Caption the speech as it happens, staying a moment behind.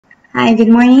Hi, good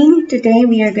morning. Today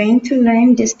we are going to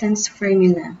learn distance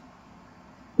formula.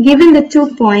 Given the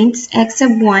 2 points x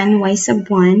sub 1, y sub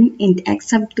 1, and x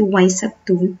sub 2, y sub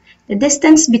 2, the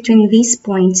distance between these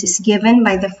points is given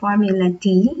by the formula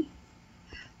d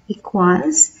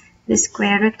equals the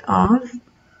square root of,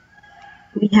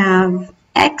 we have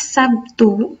x sub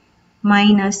 2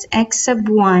 minus x sub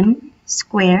 1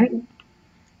 squared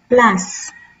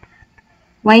plus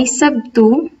y sub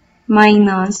 2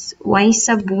 minus y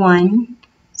sub 1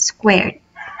 squared.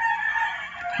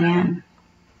 Ayan.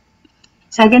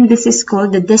 So again, this is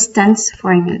called the distance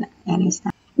formula.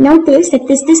 Notice that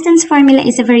this distance formula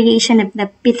is a variation of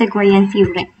the Pythagorean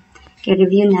theorem. Okay,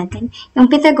 review natin. Yung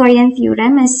Pythagorean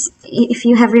theorem is, if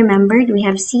you have remembered, we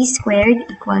have c squared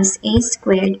equals a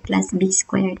squared plus b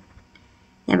squared.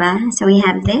 Diba? So we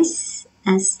have this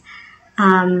as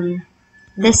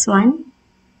this one.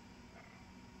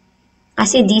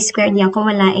 Kasi d squared yan kung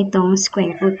wala itong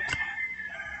square root.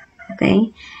 Okay?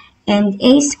 And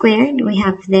a squared, we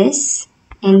have this.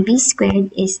 And b squared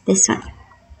is this one.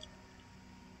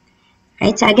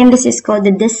 Right? So again, this is called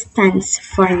the distance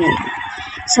formula.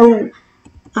 So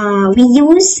we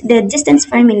use the distance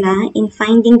formula in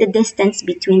finding the distance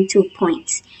between 2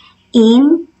 points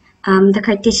in the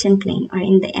Cartesian plane or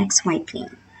in the xy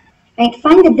plane. Right?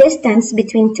 Find the distance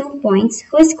between 2 points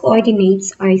whose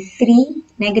coordinates are 3,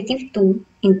 -2,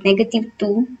 and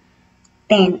 -2,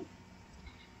 10.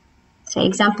 So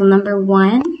example number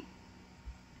 1.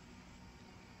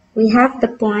 We have the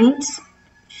points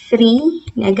 3,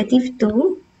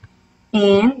 -2,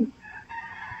 and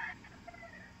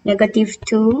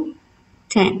 -2,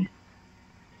 10.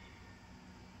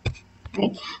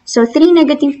 Right? So 3,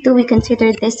 -2, we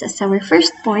consider this as our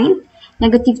first point.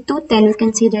 -2, 10, we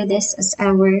consider this as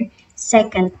our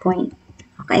second point.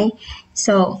 Okay?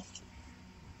 So,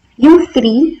 yung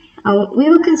 3, we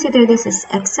will consider this as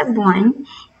x sub 1,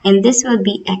 and this will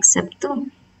be x sub 2.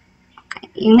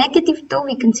 In -2,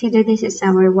 we consider this as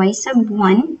our y sub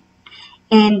 1,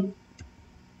 and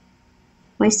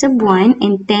y sub 1,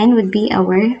 and 10 would be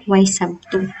our y sub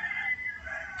 2.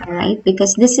 Alright,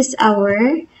 because this is our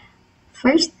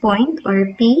first point,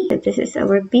 or P. So this is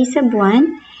our P sub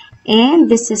 1, and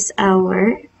this is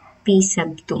our P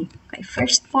sub 2. Okay,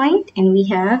 first point, and we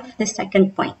have the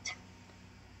second point.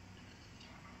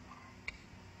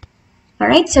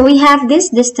 Alright, so we have this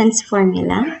distance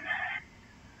formula.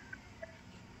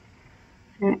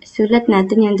 Sulat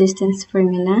natin yung distance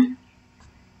formula.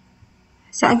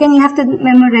 So again, you have to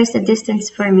memorize the distance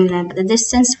formula. The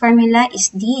distance formula is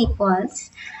d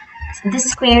equals the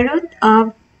square root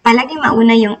of, palagi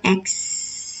mauna yung x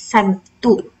sub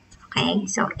 2. Okay,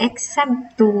 so x sub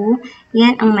 2,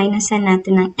 yan ang minusan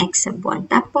natin ng x sub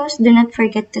 1. Tapos, do not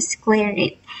forget to square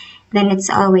it. Then it's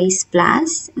always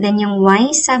plus. Then yung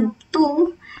y sub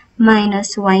 2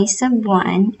 minus y sub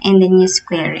 1, and then you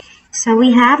square it. So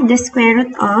we have the square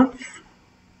root of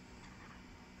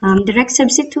direct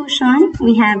substitution.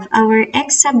 We have our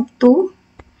x sub 2.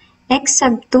 X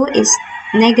sub 2 is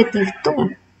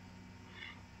 -2.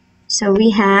 So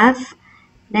we have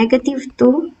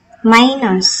 -2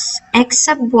 minus x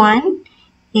sub 1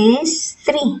 is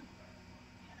 3.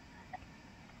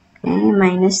 Okay,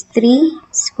 minus 3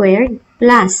 squared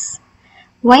plus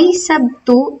y sub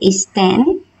 2 is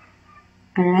 10.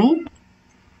 Alright.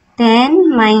 10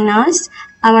 minus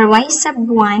our y sub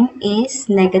 1 is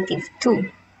 -2.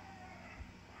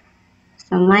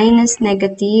 So minus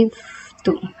 -2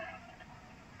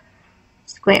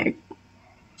 squared.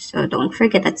 So don't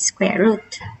forget that square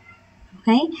root.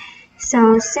 Okay?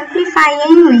 So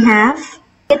simplifying, we have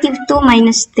 -2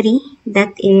 minus 3.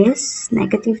 That is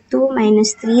 -2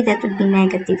 minus 3. That would be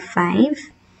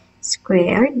 -5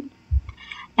 squared.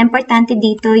 Importante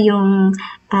dito yung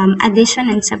addition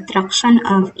and subtraction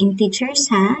of integers,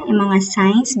 ha? Yung mga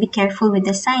signs, be careful with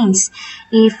the signs.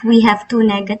 If we have two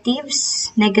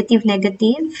negatives, negative,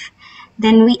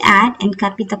 then we add and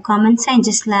copy the common sign,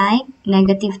 just like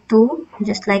 -2,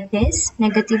 just like this.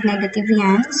 Negative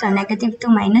yan. So,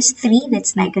 -2 minus 3,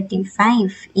 that's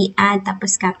 -5. I-add,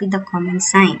 tapos copy the common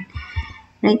sign.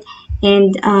 Right?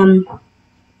 And,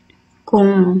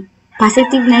 kung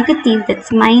positive, negative,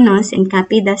 that's minus, and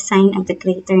copy the sign of the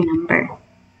greater number.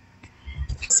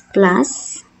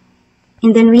 Plus,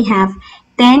 and then we have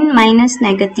 10 minus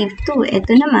 -2.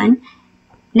 Ito naman,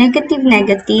 negative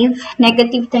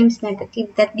times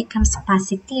negative, that becomes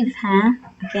positive, ha?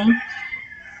 Okay?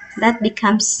 That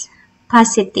becomes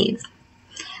positive.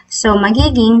 So,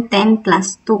 magiging 10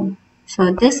 plus 2.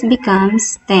 So, this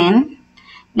becomes 10,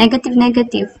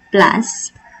 negative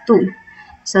plus 2.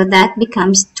 So, that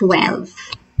becomes 12.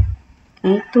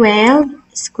 Okay, 12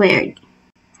 squared.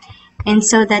 And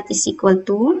so that is equal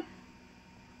to,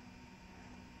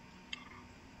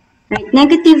 right,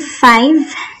 negative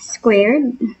 5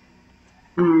 squared.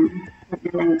 What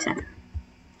na lang dyan.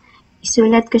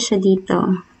 Isulat ko siya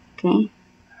dito. Okay?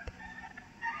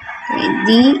 Okay,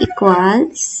 D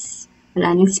equals,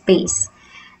 wala nang space.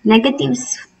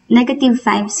 Negative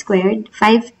 5 squared,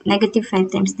 negative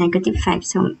 5 times negative 5,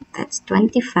 so that's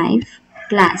 25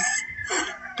 plus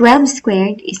 12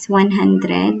 squared is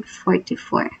 144.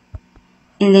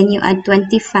 And then you add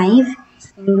 25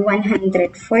 and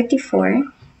 144,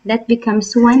 that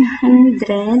becomes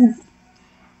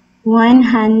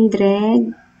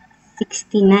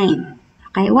 169.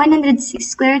 Okay, 106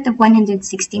 square root of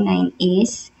 169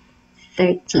 is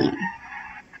 13.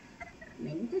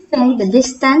 Meaning to say the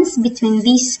distance between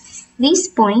these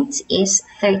points is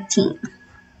 13.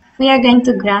 We are going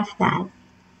to graph that.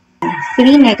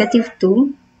 3, negative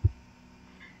 2.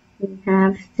 We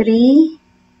have 3,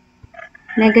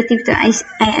 negative 2.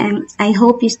 I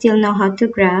hope you still know how to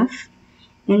graph.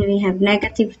 And we have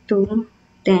negative 2,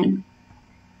 10.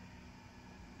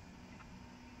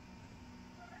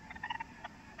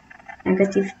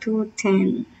 Negative 2,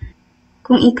 10.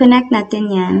 Kung i-connect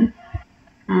natin yan,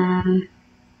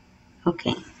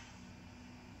 okay.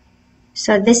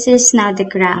 So this is now the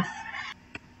graph.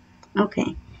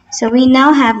 Okay. So we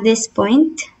now have this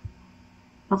point.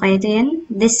 Okay, then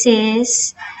this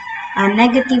is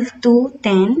negative 2,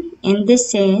 10, and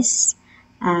this is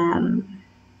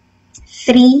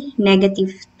 3,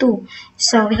 negative 2.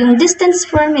 So yung distance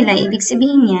formula, ibig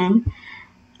sabihin yan,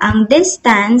 ang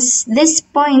distance, this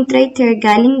point right here,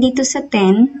 galing dito sa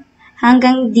 10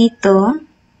 hanggang dito,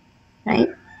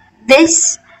 right?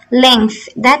 This length,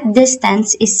 that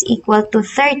distance is equal to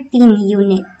 13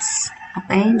 units.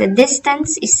 Okay? The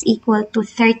distance is equal to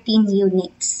 13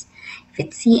 units. If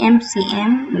it's cm,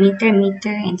 cm, meter,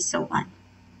 meter, and so on.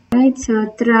 Alright, so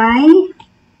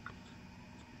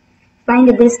find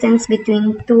the distance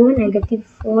between 2, negative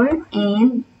 4,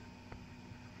 and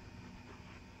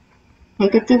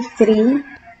negative 3,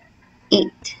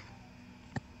 8.